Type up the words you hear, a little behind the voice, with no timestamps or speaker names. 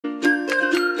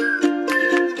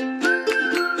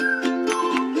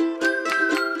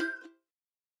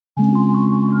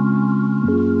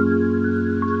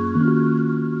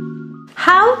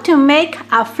How to make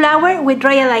a flower with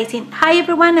royal icing. Hi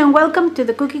everyone and welcome to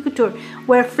the Cookie Couture,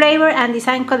 where flavor and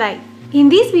design collide. In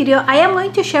this video, I am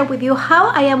going to share with you how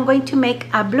I am going to make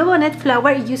a bluebonnet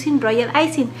flower using royal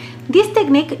icing. This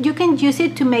technique, you can use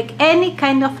it to make any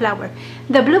kind of flower.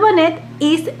 The bluebonnet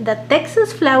is the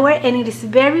Texas flower and it is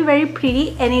very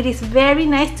pretty, and it is very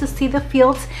nice to see the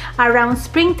fields around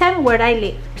springtime where I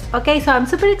live. Okay, so I'm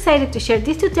super excited to share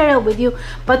this tutorial with you,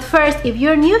 but first, if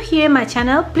you're new here in my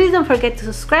channel, please don't forget to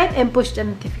subscribe and push the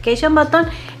notification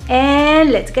button,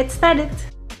 and let's get started.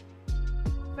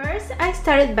 First, I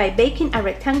started by baking a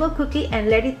rectangle cookie and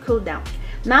let it cool down.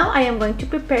 Now I am going to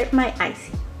prepare my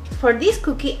icing. For this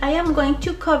cookie, I am going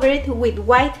to cover it with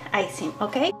white icing,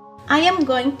 okay? I am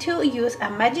going to use a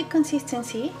magic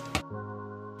consistency.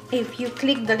 If you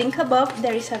click the link above,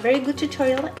 there is a very good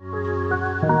tutorial.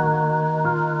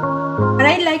 What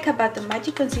I like about the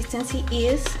magic consistency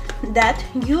is that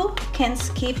you can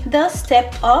skip the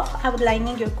step of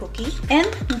outlining your cookie, and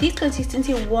this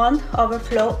consistency won't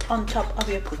overflow on top of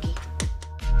your cookie.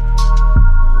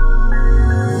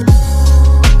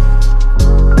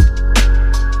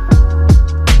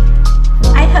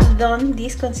 I have done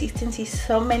this consistency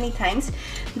so many times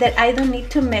that I don't need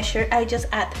to measure. I just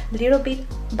add little bit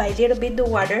by little bit the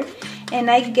water and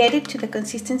I get it to the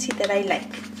consistency that I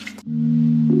like.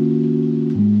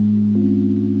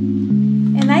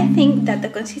 I think that the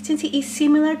consistency is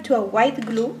similar to a white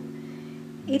glue.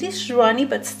 It is runny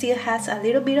but still has a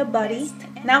little bit of body.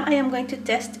 Now I am going to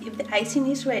test if the icing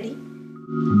is ready.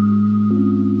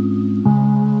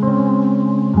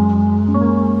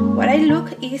 What I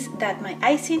look is that my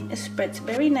icing spreads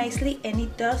very nicely and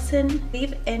it doesn't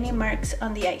leave any marks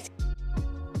on the icing.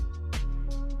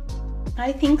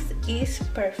 I think it's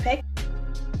perfect.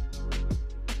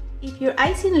 If your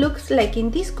icing looks like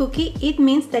in this cookie, it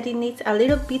means that it needs a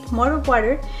little bit more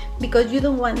water because you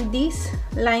don't want these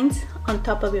lines on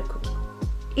top of your cookie.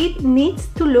 It needs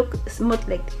to look smooth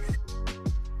like this.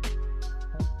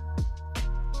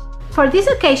 For this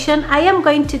occasion, I am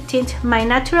going to tint my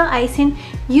natural icing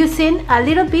using a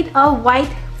little bit of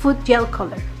white food gel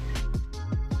color.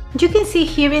 You can see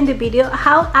here in the video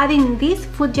how adding this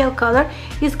food gel color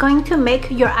is going to make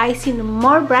your icing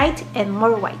more bright and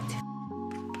more white.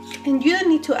 And you don't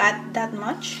need to add that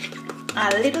much. A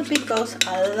little bit goes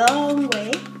a long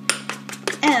way,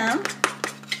 and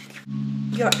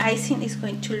your icing is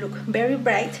going to look very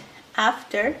bright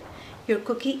after your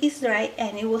cookie is dry,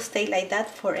 and it will stay like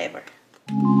that forever.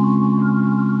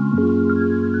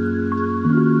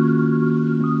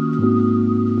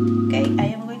 Okay, I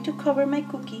am going to cover my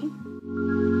cookie.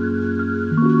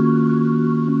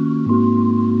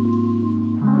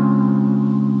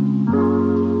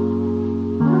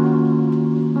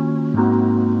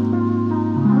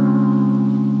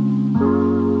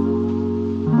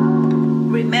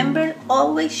 Remember,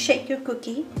 always shake your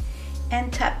cookie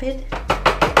and tap it,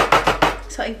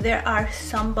 so if there are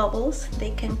some bubbles,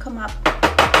 they can come up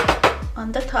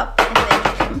on the top and then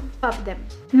you can pop them.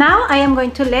 Now I am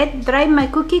going to let dry my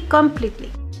cookie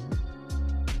completely.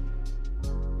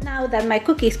 Now that my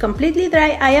cookie is completely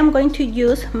dry, I am going to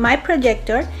use my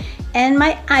projector and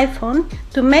my iPhone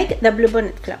to make the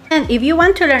bluebonnet flower. And if you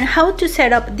want to learn how to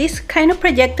set up this kind of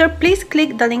projector, please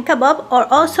click the link above or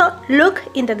also look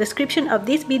in the description of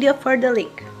this video for the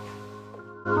link.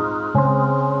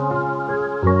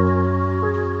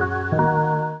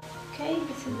 Okay,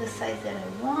 this is the size that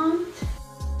I want.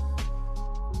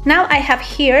 Now I have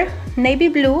here navy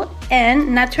blue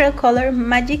and natural color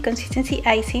magic consistency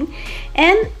icing,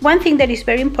 and one thing that is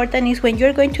very important is when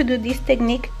you're going to do this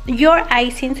technique, your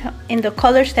icings in the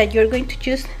colors that you're going to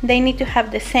choose, they need to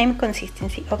have the same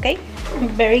consistency. Okay,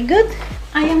 very good.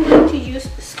 I am going to use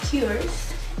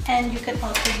skewers, and you can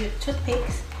also use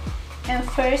toothpicks, and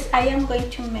first I am going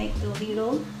to make the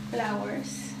little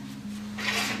flowers.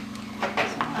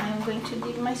 So I am going to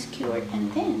dip my skewer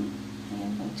and then I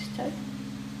am going to start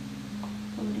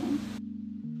pulling.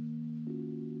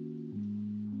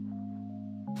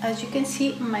 As you can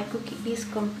see, my cookie is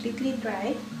completely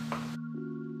dry,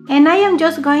 and I am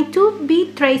just going to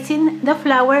be tracing the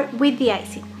flower with the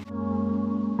icing.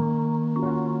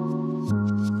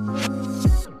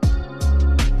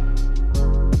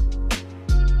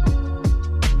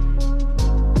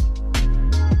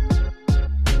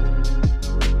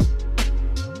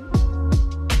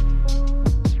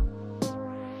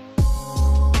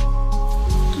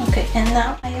 Okay, and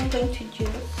now I am going to use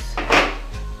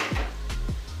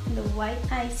the white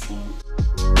icing.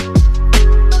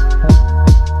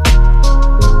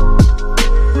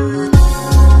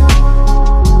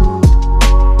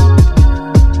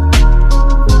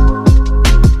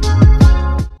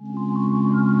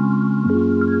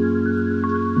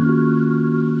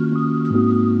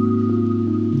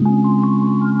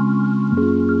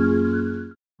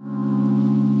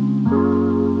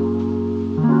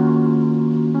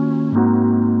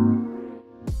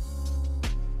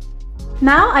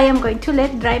 Now I am going to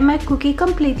let dry my cookie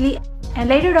completely, and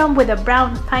later on with a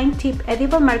brown fine tip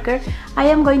edible marker I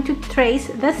am going to trace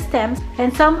the stems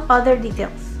and some other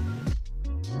details.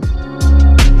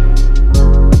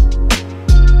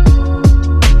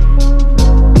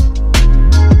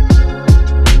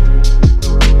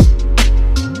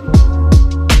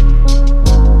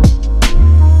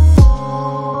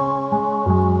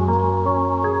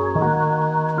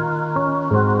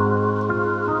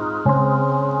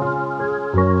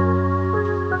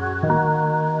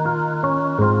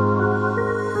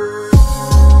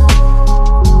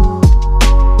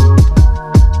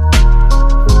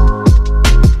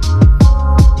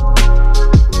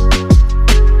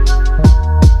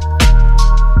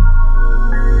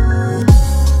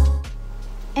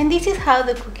 This is how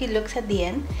the cookie looks at the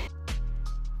end.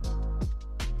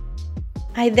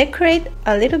 I decorate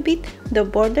a little bit the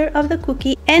border of the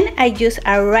cookie, and I use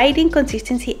a writing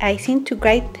consistency icing to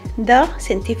write the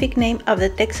scientific name of the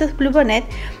Texas Bluebonnet,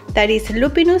 that is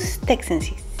Lupinus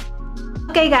texensis.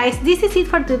 Okay guys, this is it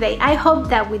for today. I hope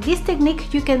that with this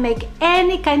technique you can make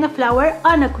any kind of flower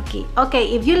on a cookie.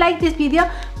 Okay, if you like this video,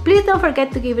 please don't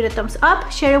forget to give it a thumbs up,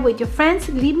 share it with your friends,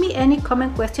 leave me any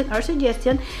comment, question or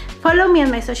suggestion, follow me on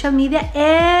my social media,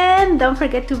 and don't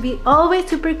forget to be always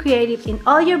super creative in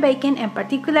all your baking and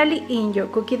particularly in your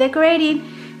cookie decorating.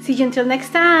 See you until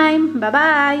next time. Bye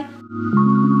bye.